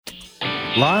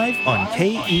live on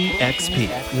KEXP,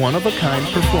 one-of-a-kind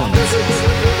performances.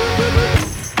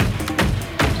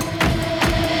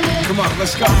 Come on,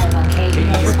 let's go.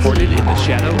 Recorded in the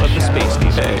shadow of the space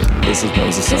station. Hey, this is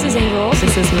Moses. This is Angel.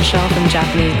 This is Michelle from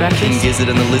Japanese Breakfast. King Gizzard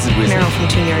and the Lizard Wizard. Meryl from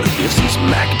Teen Yards. This is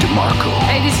Mac DeMarco.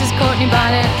 Hey, this is Courtney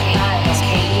Bonnet.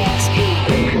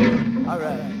 KEXP. All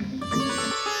right.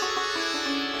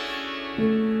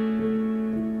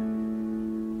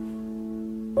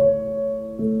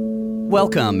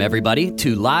 Welcome, everybody,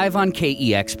 to Live on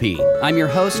KEXP. I'm your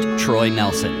host, Troy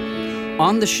Nelson.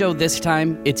 On the show this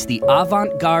time, it's the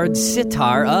avant-garde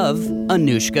sitar of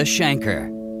Anoushka Shankar.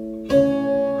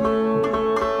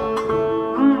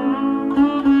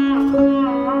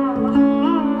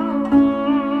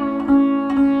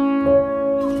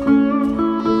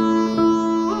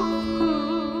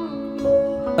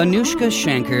 Anoushka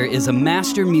Shankar is a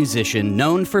master musician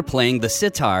known for playing the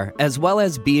sitar as well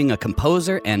as being a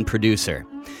composer and producer.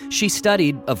 She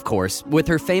studied, of course, with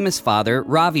her famous father,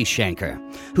 Ravi Shankar,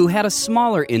 who had a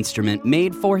smaller instrument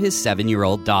made for his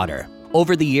 7-year-old daughter.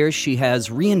 Over the years, she has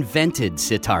reinvented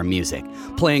sitar music,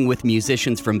 playing with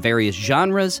musicians from various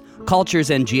genres,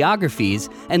 cultures, and geographies,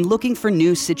 and looking for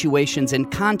new situations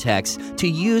and contexts to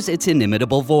use its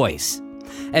inimitable voice.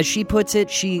 As she puts it,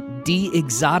 she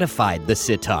de-exotified the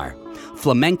sitar.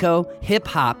 Flamenco,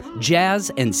 hip-hop,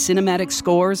 jazz, and cinematic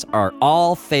scores are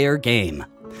all fair game.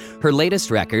 Her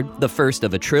latest record, the first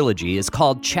of a trilogy, is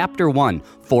called Chapter 1,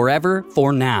 Forever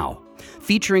for Now,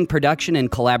 featuring production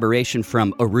and collaboration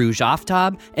from Arouge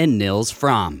Aftab and Nils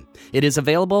Fromm. It is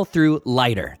available through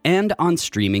Lighter and on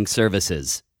streaming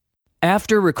services.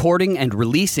 After recording and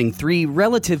releasing 3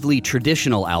 relatively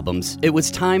traditional albums, it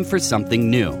was time for something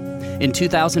new. In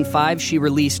 2005, she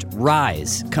released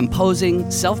Rise, composing,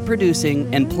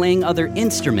 self-producing, and playing other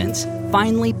instruments,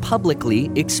 finally publicly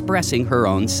expressing her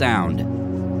own sound.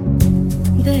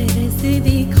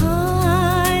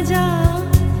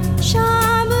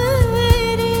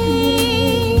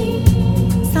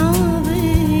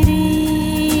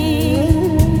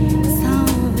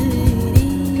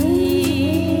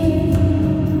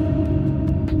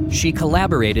 She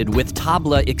collaborated with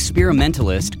tabla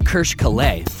experimentalist Kirsch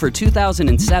Calais for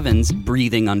 2007's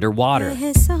Breathing Underwater.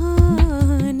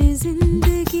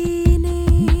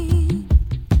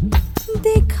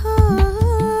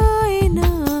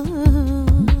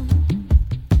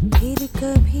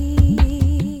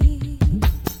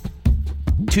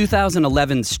 In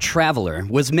 2011's Traveler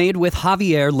was made with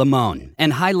Javier Limon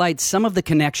and highlights some of the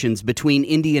connections between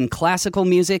Indian classical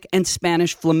music and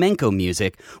Spanish flamenco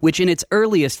music, which in its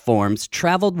earliest forms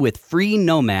traveled with free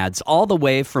nomads all the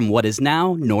way from what is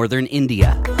now northern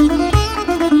India.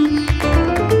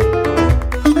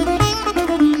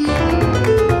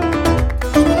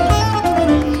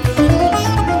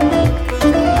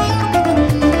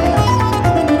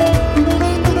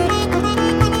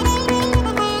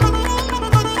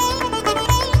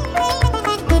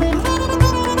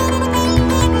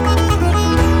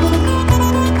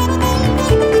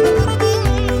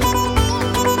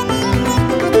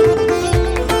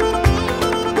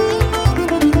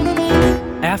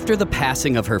 After the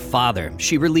passing of her father,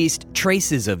 she released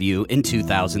Traces of You in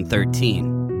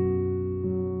 2013.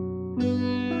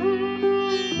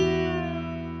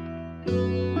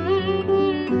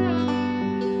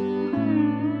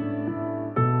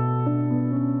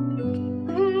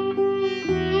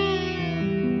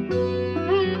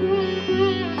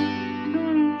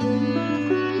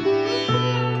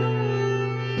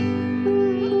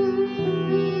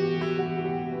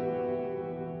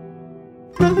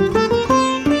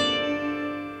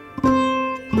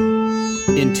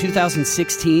 In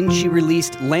 2016, she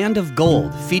released Land of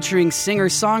Gold, featuring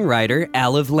singer-songwriter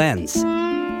Aliv Lenz.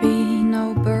 Be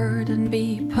no burden,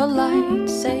 be polite,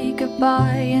 say goodbye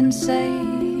and say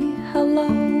hello.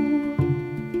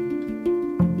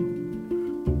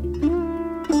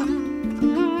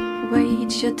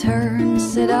 Wait your turn,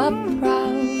 sit up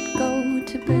proud, go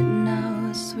to bed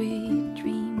now, sweet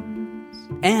dreams.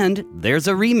 And there's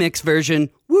a remix version.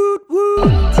 Woot woot!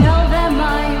 Tell them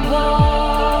I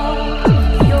walked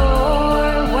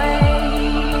your way.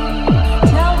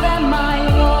 Tell them I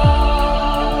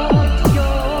walked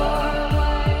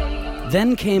your way.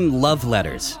 Then came Love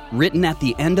Letters, written at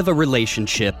the end of a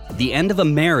relationship, the end of a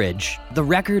marriage. The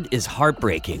record is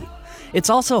heartbreaking. It's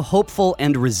also hopeful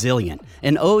and resilient,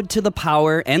 an ode to the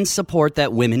power and support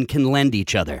that women can lend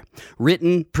each other.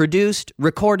 Written, produced,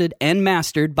 recorded, and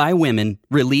mastered by women,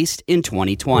 released in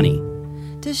 2020.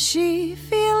 Does she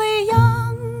feel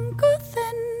younger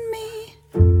than me?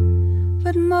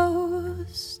 But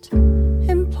most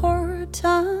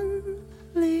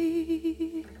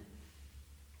importantly,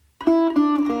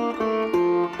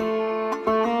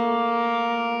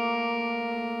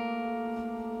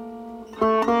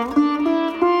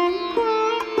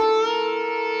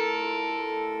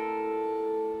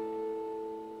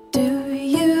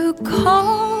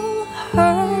 call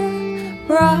her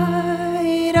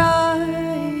bright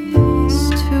eyes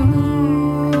too.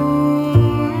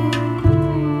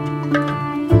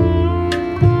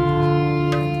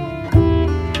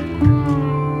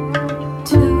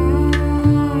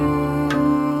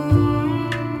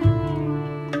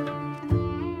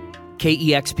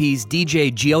 KEXP's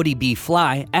DJ Giodi B.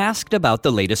 Fly asked about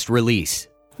the latest release.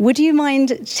 Would you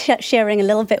mind sharing a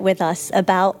little bit with us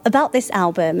about this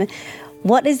album?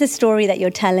 What is the story that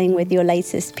you're telling with your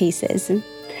latest pieces?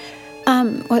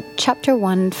 Well, Chapter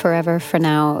 1, Forever for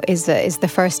Now, is the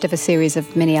first of a series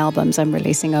of mini albums I'm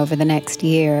releasing over the next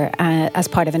year as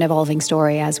part of an evolving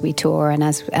story as we tour and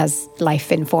as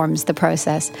life informs the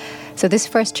process. So this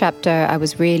first chapter, I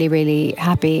was really, really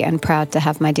happy and proud to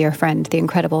have my dear friend, the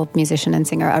incredible musician and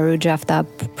singer Aruj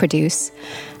Aftab, produce.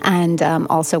 And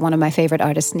also one of my favourite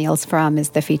artists, Niels Fram, is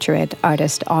the featured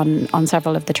artist on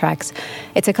several of the tracks.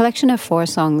 It's a collection of 4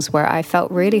 songs where I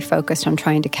felt really focused on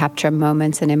trying to capture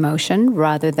moments and emotion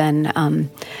rather than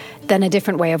a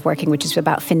different way of working, which is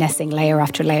about finessing layer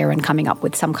after layer and coming up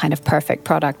with some kind of perfect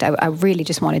product. I really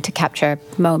just wanted to capture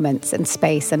moments and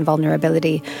space and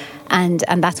vulnerability. And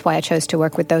that's why I chose to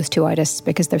work with those 2 artists,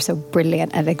 because they're so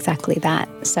brilliant at exactly that.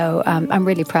 So I'm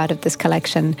really proud of this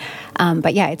collection.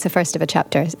 But yeah, it's the first of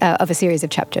a series of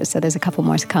chapters. So there's a couple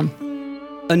more to come.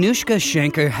 Anoushka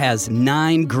Shankar has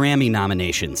 9 Grammy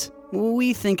nominations.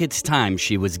 We think it's time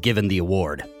she was given the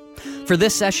award. For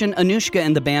this session, Anoushka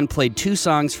and the band played 2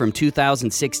 songs from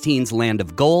 2016's Land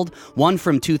of Gold, one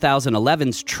from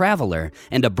 2011's Traveler,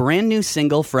 and a brand new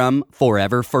single from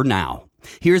Forever for Now.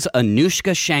 Here's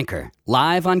Anoushka Shankar,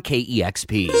 live on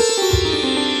KEXP.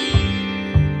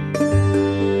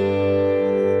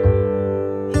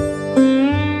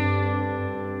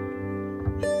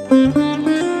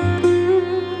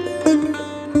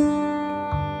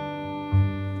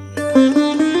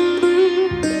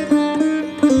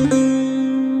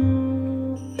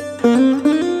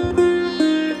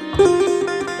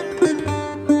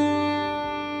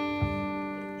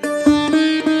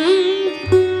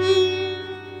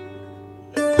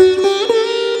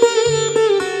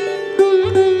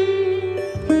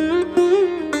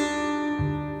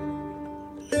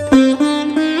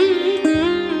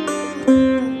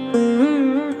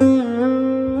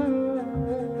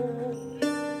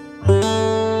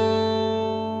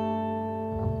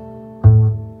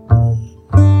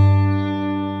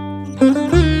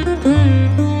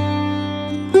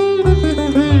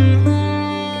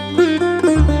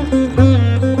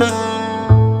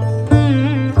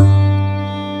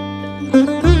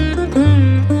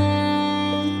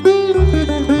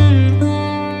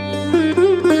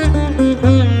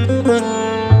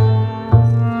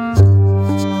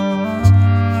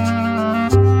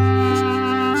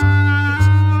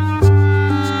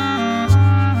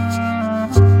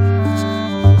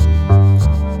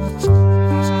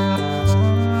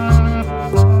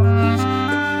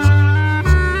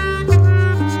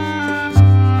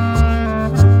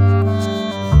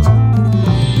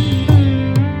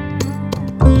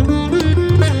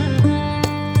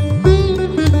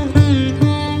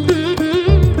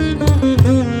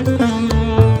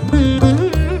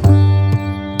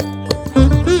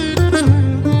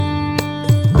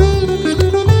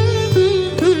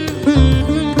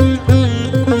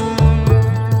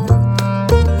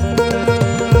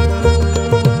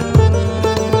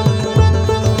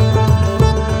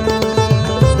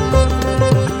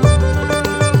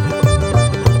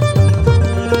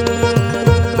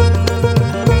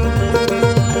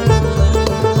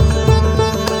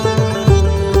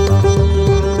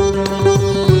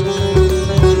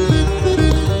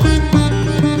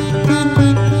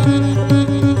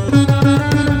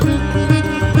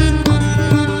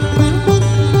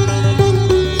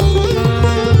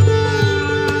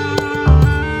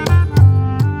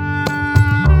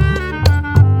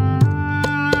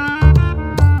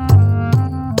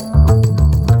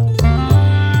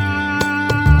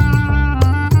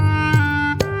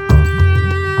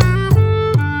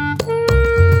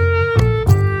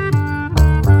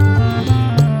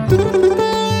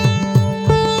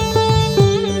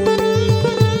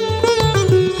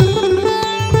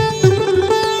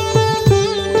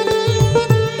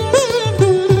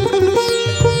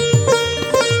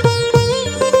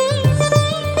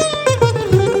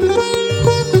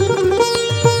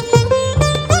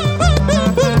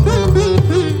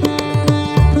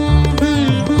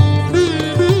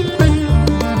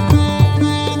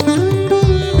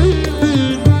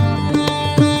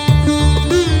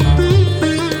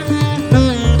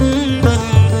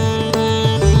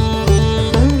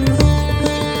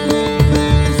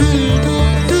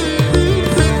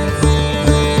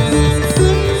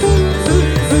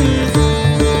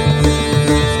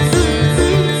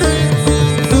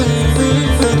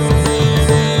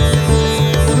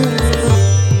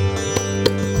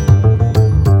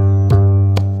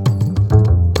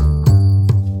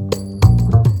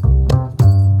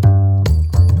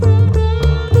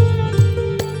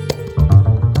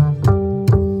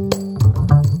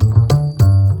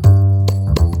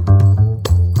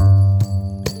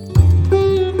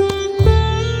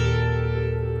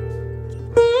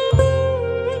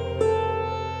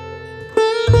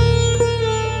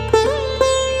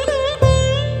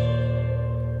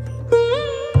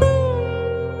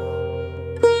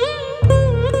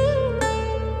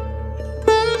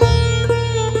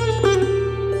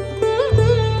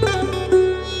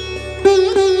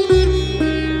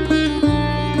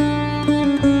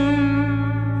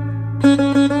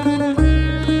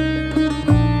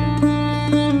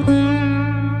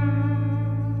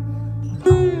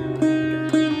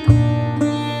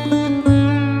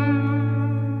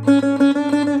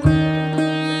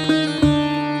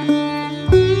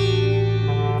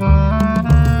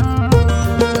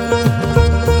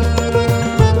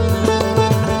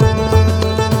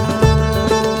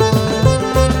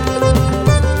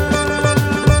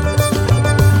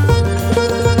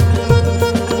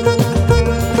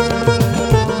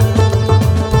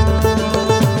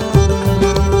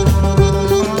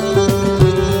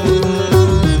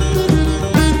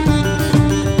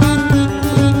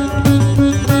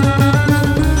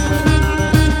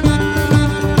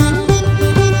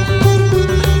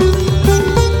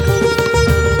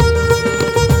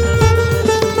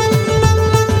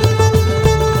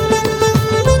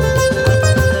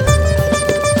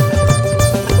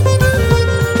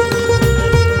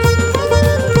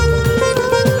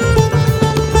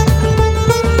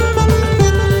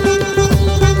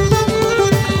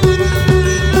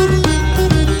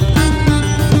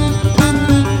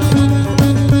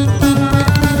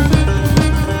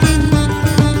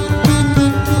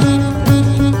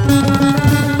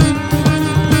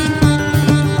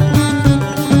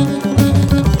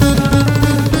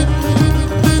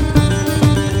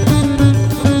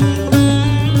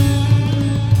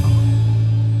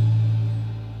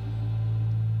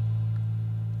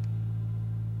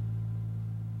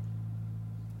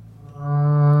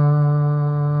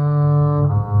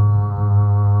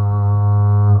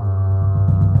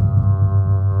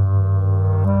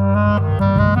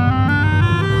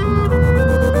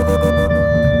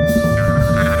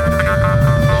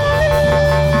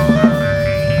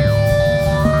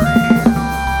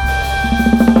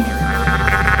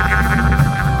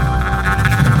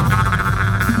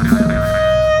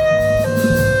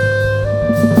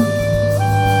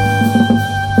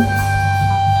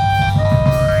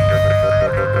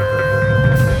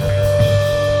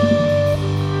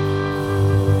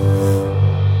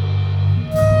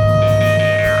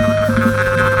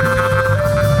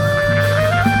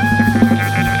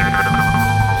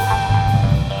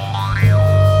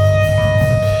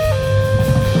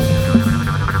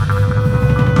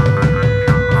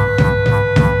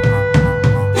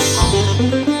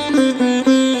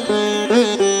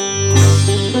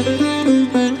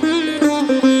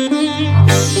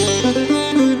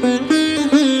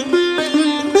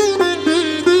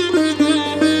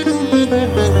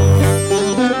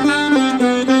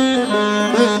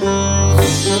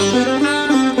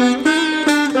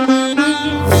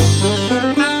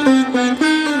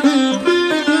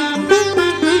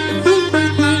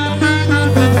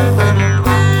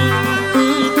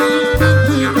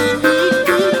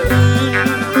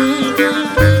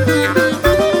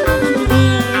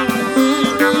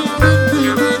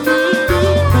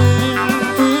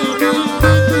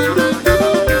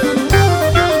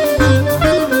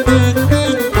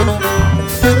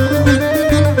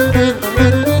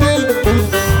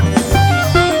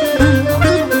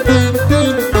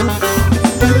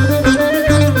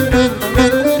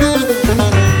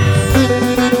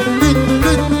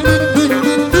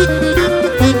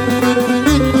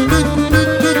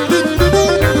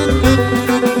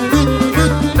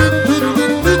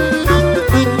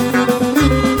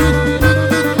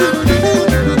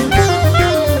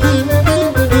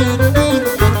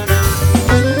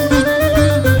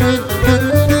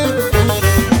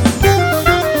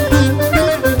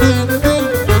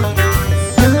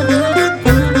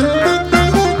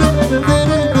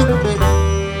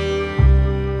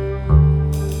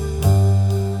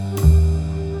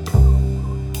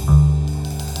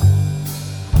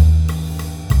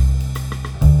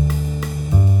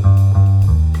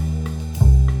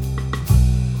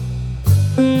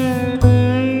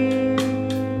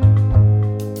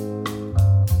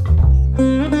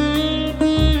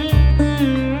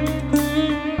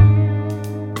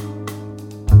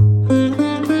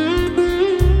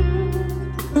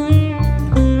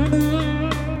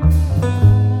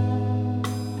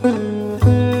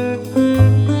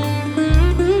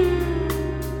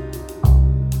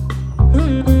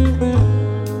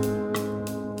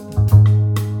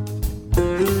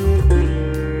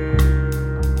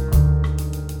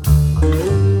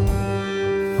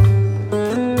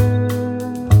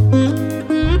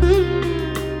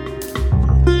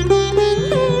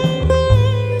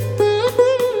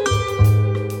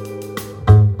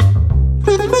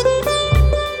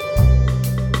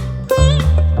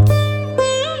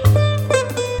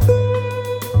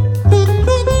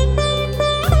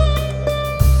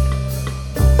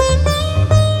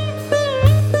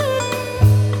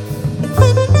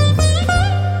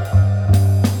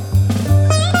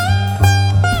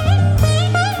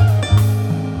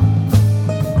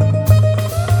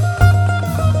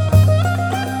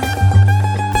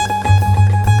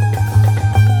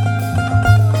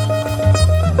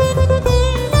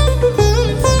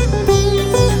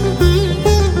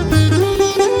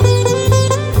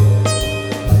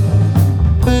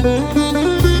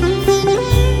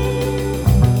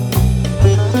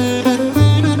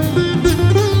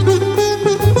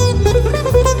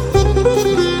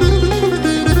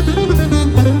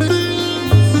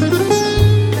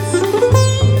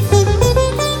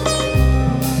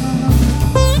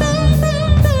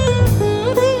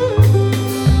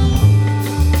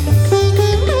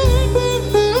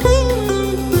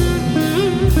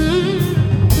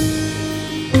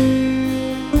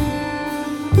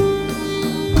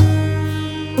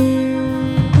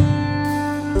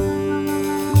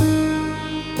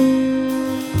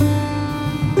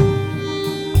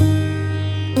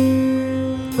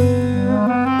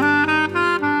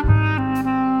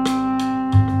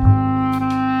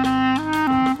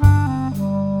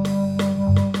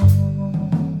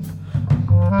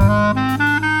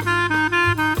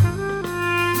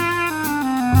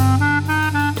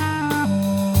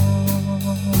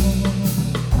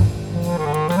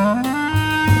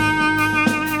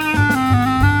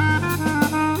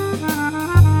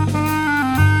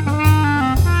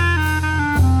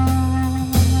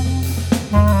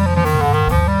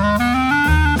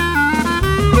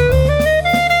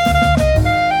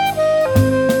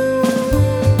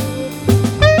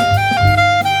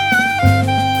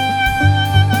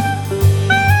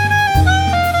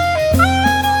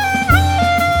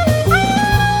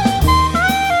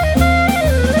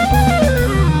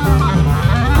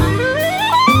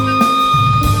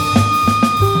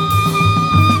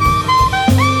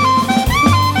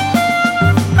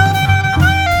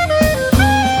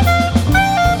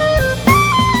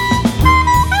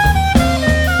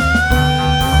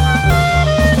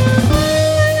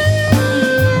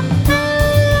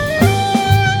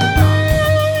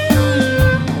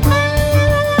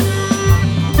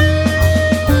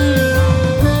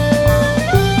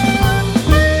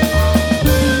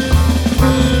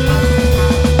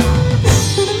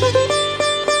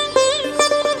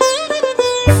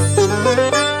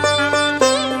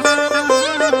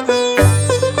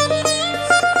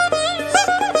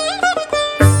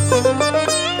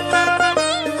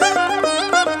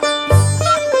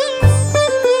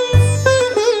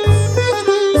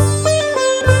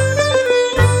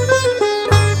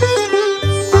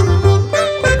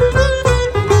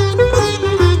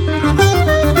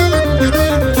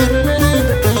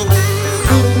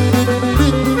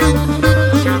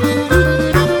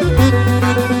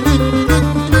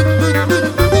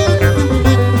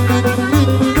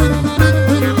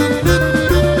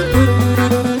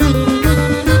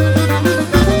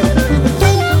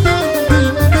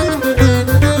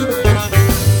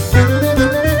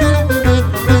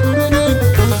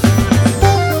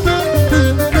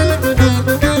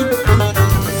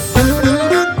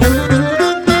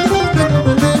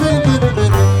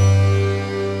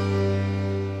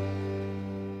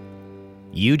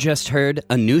 just heard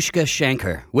Anoushka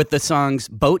Shankar with the songs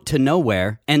Boat to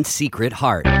Nowhere and Secret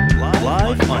Heart.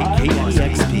 Live on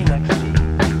KEXP.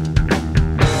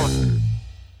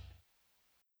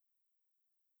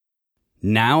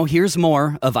 Now here's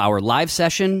more of our live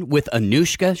session with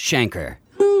Anoushka Shankar.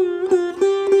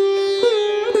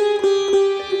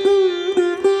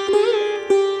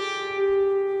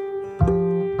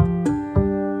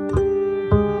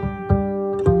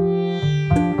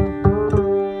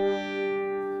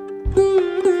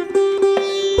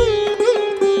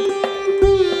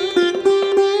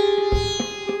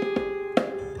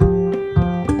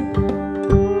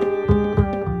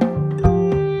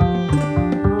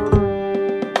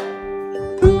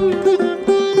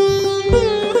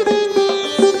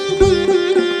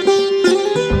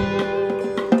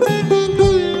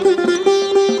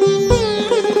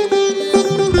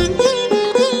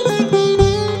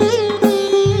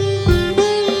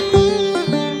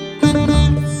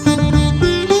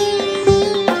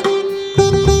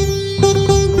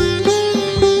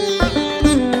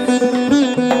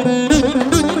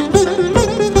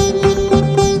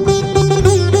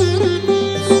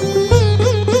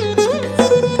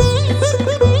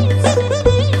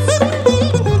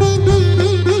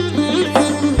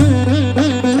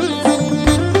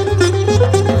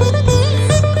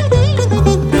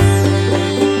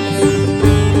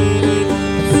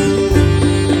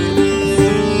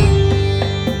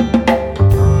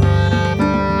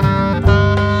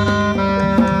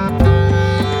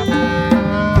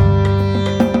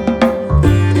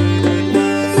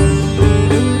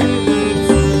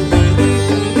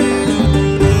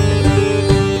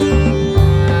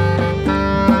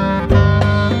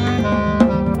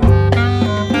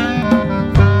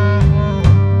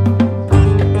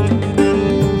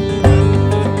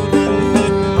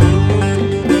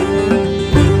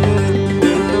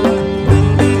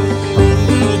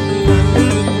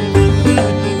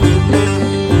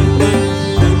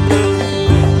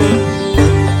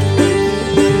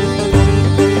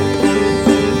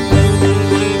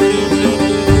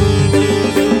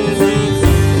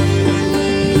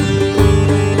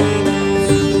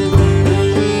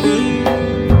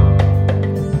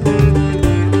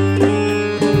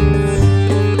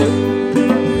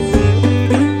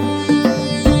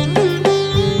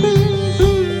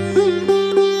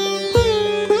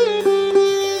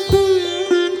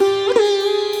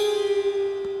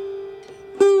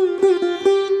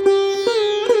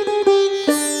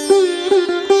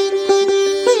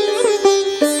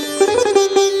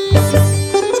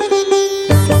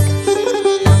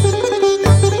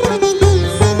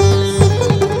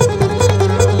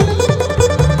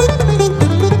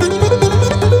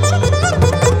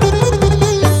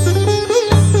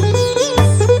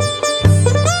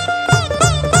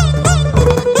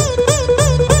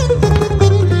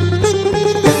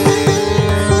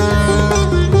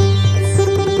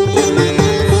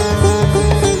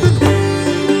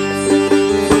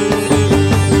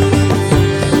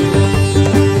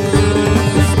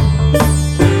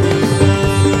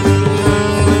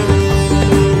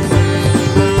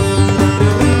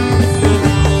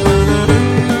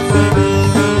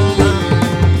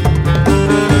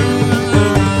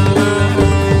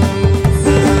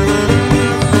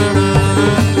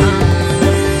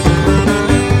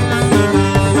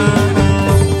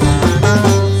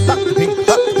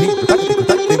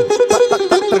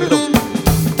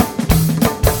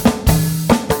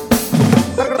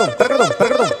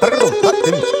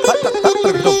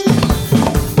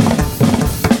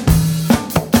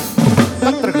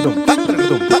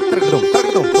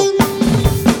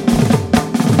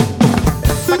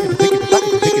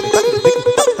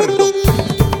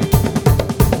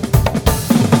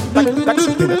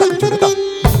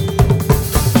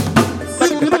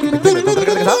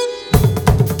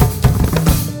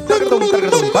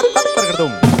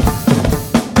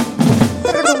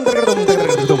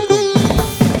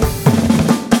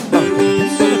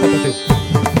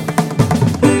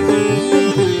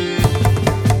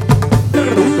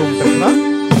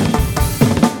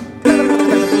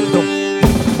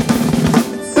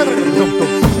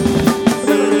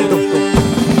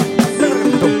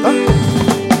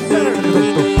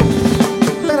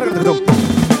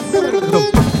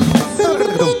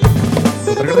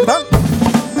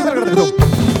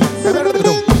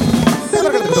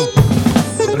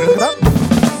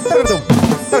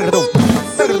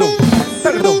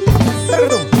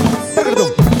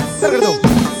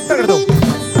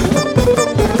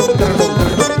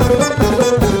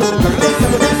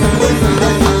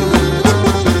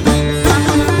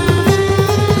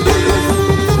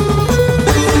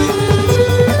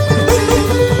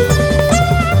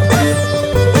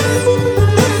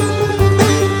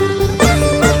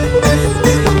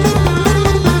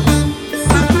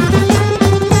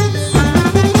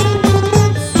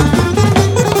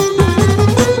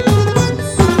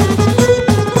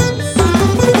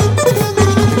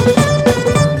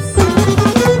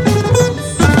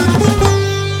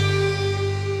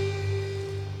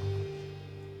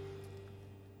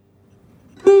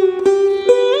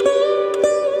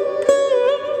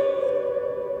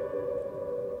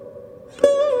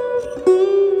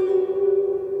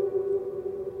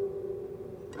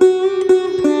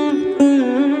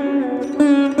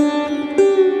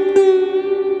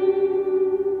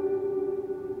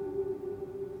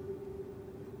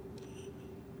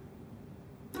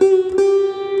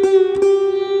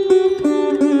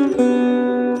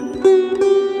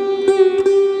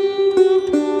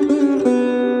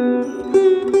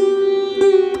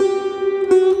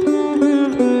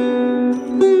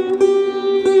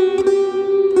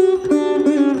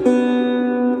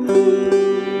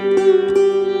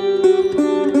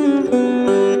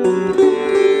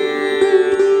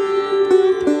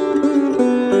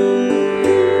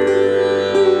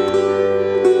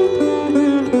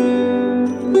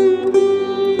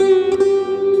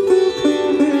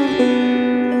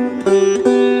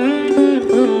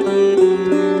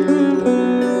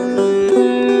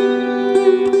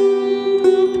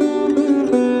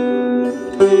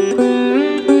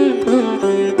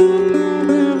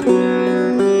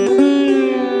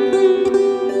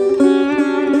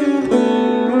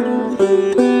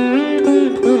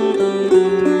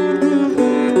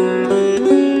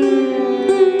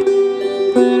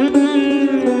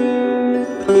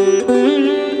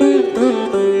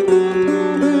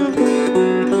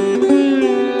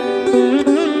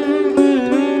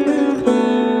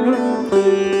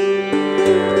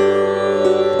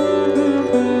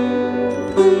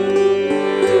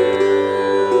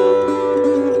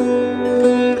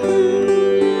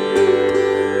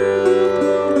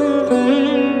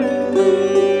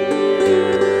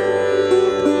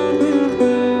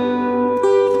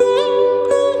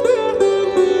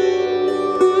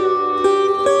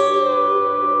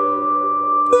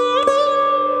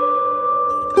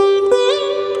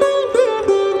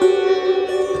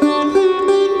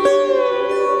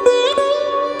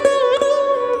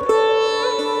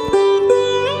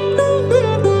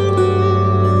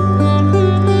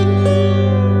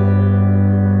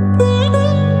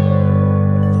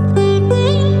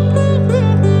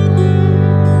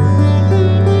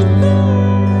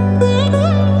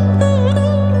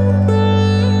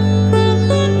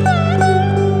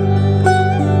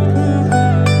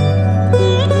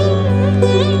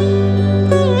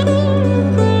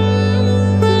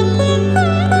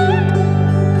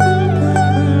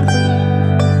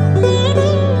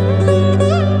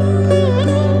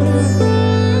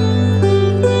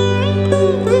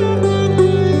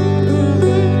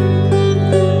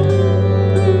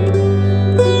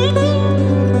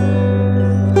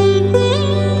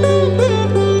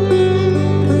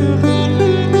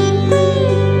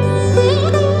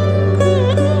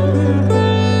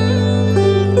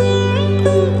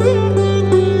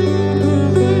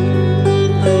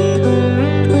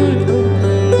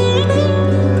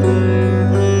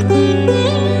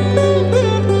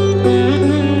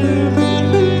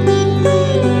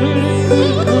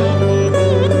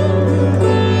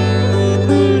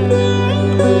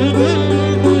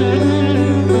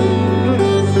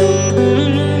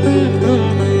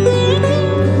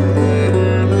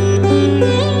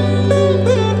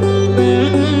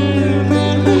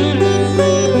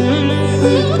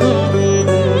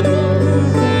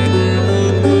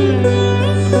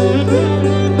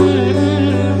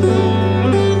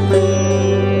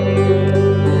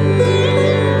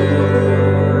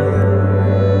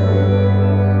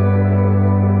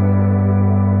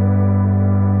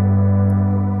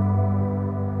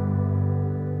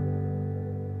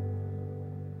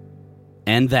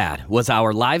 And that was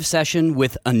our live session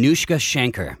with Anoushka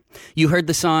Shankar. You heard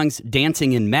the songs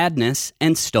Dancing in Madness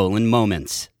and Stolen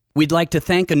Moments. We'd like to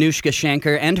thank Anoushka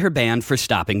Shankar and her band for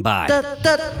stopping by.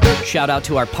 Shout out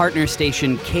to our partner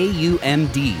station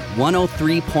KUMD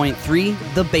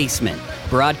 103.3 The Basement,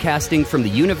 broadcasting from the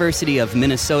University of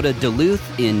Minnesota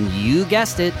Duluth in, you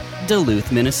guessed it,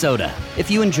 Duluth, Minnesota. If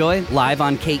you enjoy Live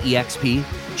on KEXP,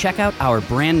 check out our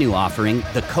brand new offering,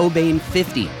 the Cobain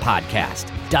 50 podcast.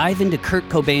 Dive into Kurt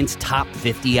Cobain's top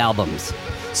 50 albums.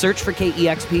 Search for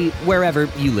KEXP wherever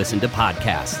you listen to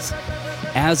podcasts.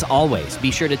 As always,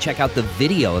 be sure to check out the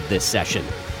video of this session.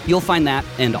 You'll find that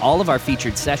and all of our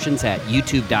featured sessions at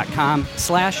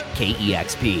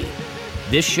youtube.com/KEXP.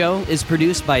 This show is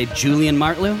produced by Julian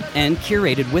Martlew and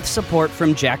curated with support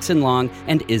from Jackson Long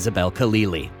and Isabel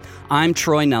Khalili. I'm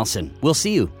Troy Nelson. We'll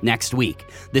see you next week.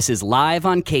 This is Live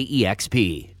on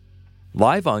KEXP.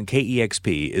 Live on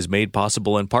KEXP is made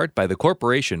possible in part by the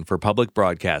Corporation for Public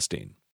Broadcasting.